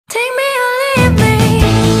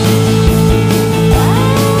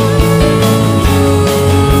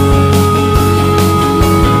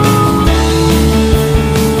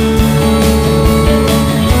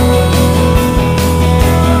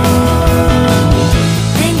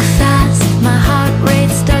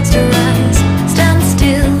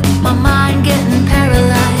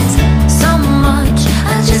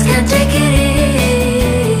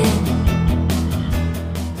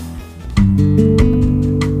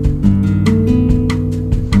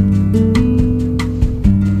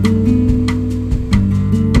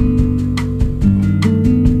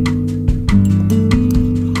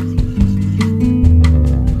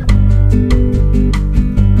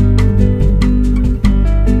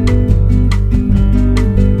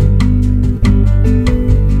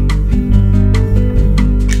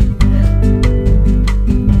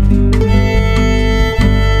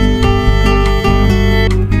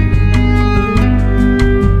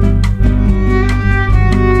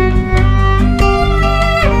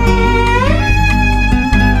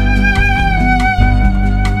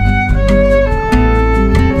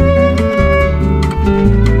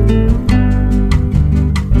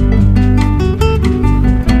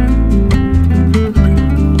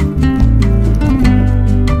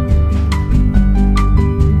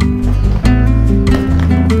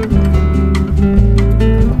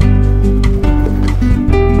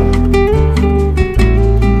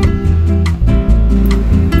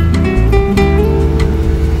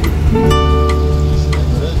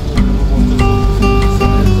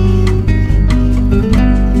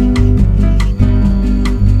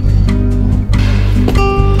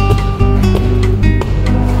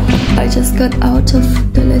got out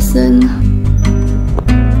of the lesson.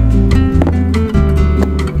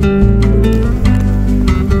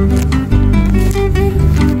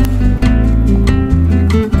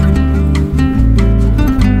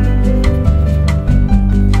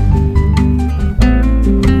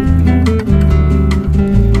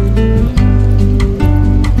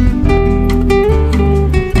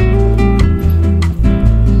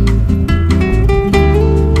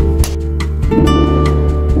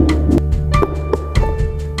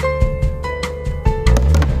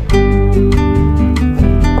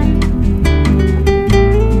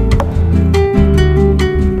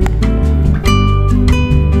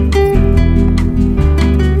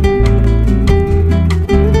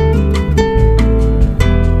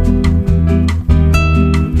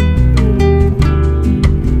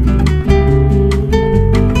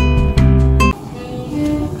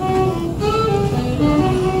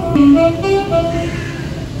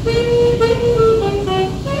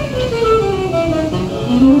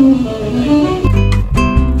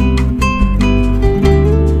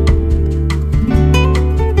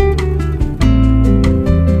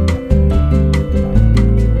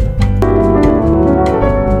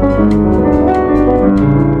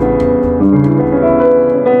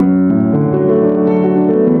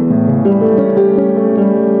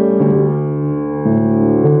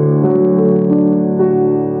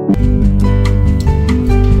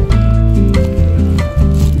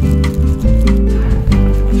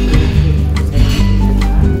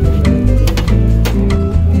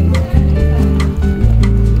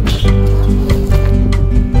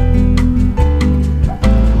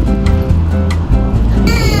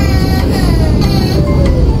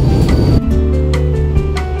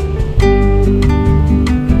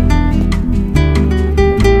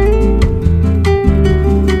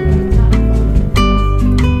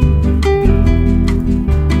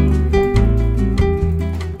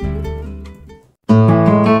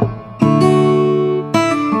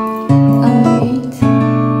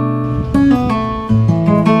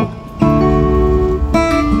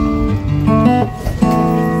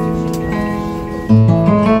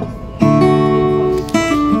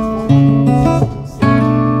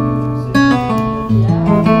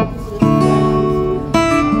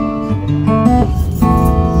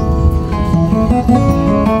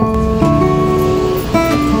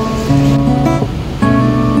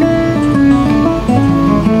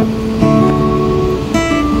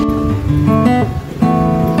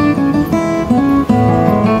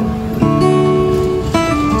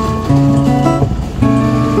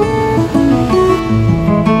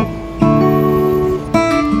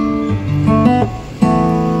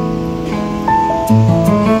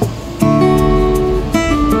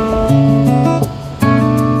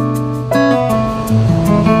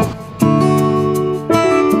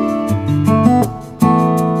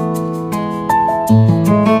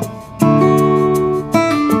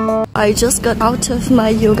 I just got out of my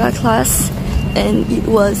yoga class and it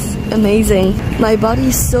was amazing. My body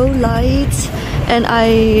is so light and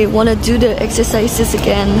I want to do the exercises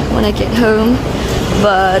again when I get home,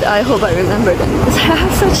 but I hope I remember them because I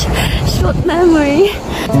have such short memory.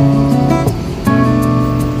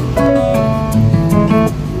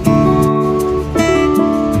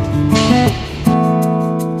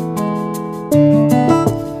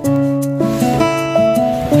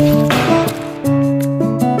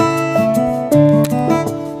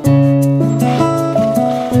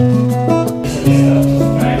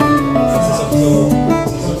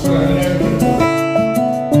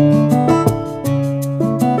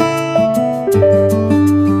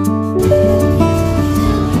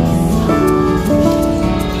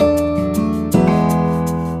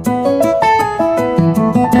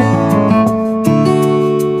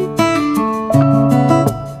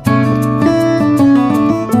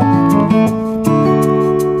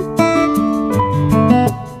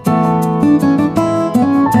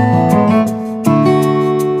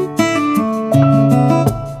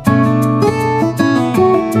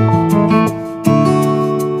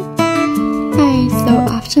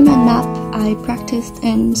 I practiced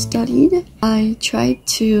and studied. I tried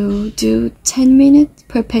to do 10 minutes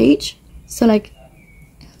per page, so like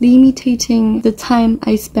limiting the time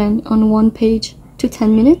I spend on one page to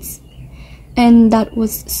 10 minutes. And that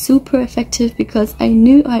was super effective because I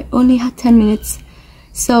knew I only had 10 minutes.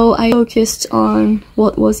 So I focused on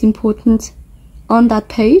what was important on that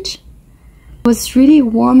page. It was really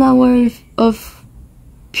 1 hour of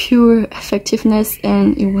pure effectiveness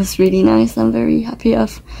and it was really nice. I'm very happy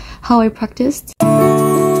of how I practiced.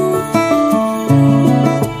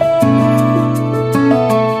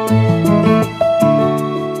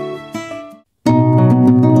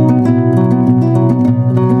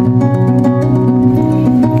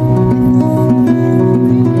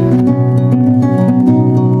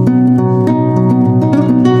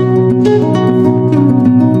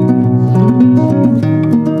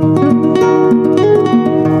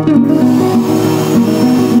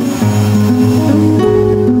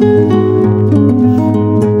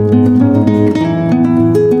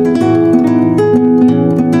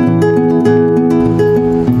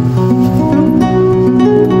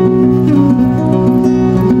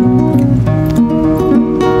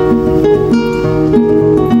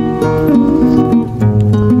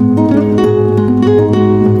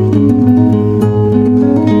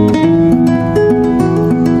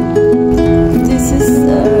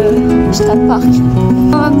 Stadtpark.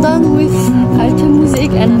 I'm done with alte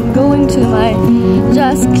Musik and I'm going to my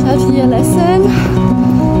jazz clavier lesson.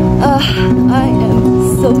 I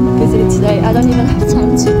am so busy today. I don't even have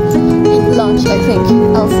time to eat lunch, I think.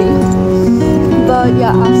 I'll see. But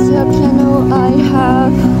yeah, after piano I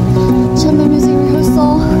have chamber music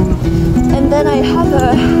rehearsal and then I have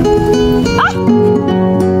a...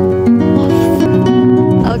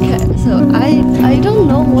 Okay, so I don't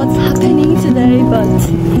know what's happening today, but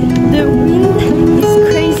the wind is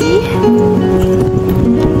crazy.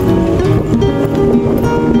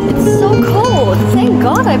 It's so cold. Thank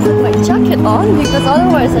God I put my jacket on because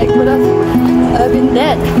otherwise I could have been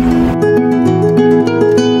dead.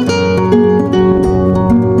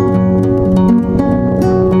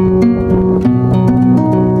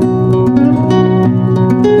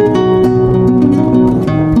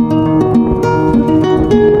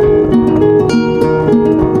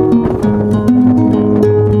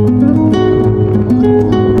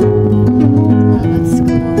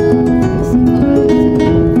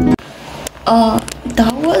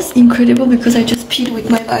 That was incredible because I just peed with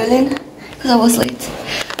my violin because I was late.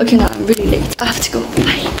 Okay, now I'm really late. I have to go.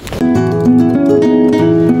 Bye.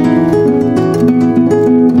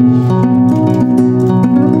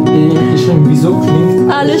 Wieso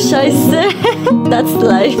klingt Alles scheiße. That's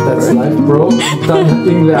life. That's life, bro. Und dann hat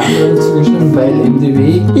irgendwer andere dazu geschrieben, weil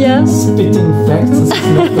MDW Yeah. Spitting Facts, das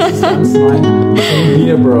ist ganz neu. Von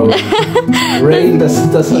mir, Bro. Rain, das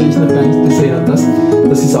habe ich noch gar nicht gesehen und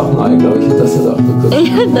das ist auch neu, glaube ich. Und das hat auch nur kurz.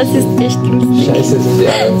 Ja, das ist echt lustig. Scheiße, das ist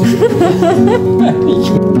ja.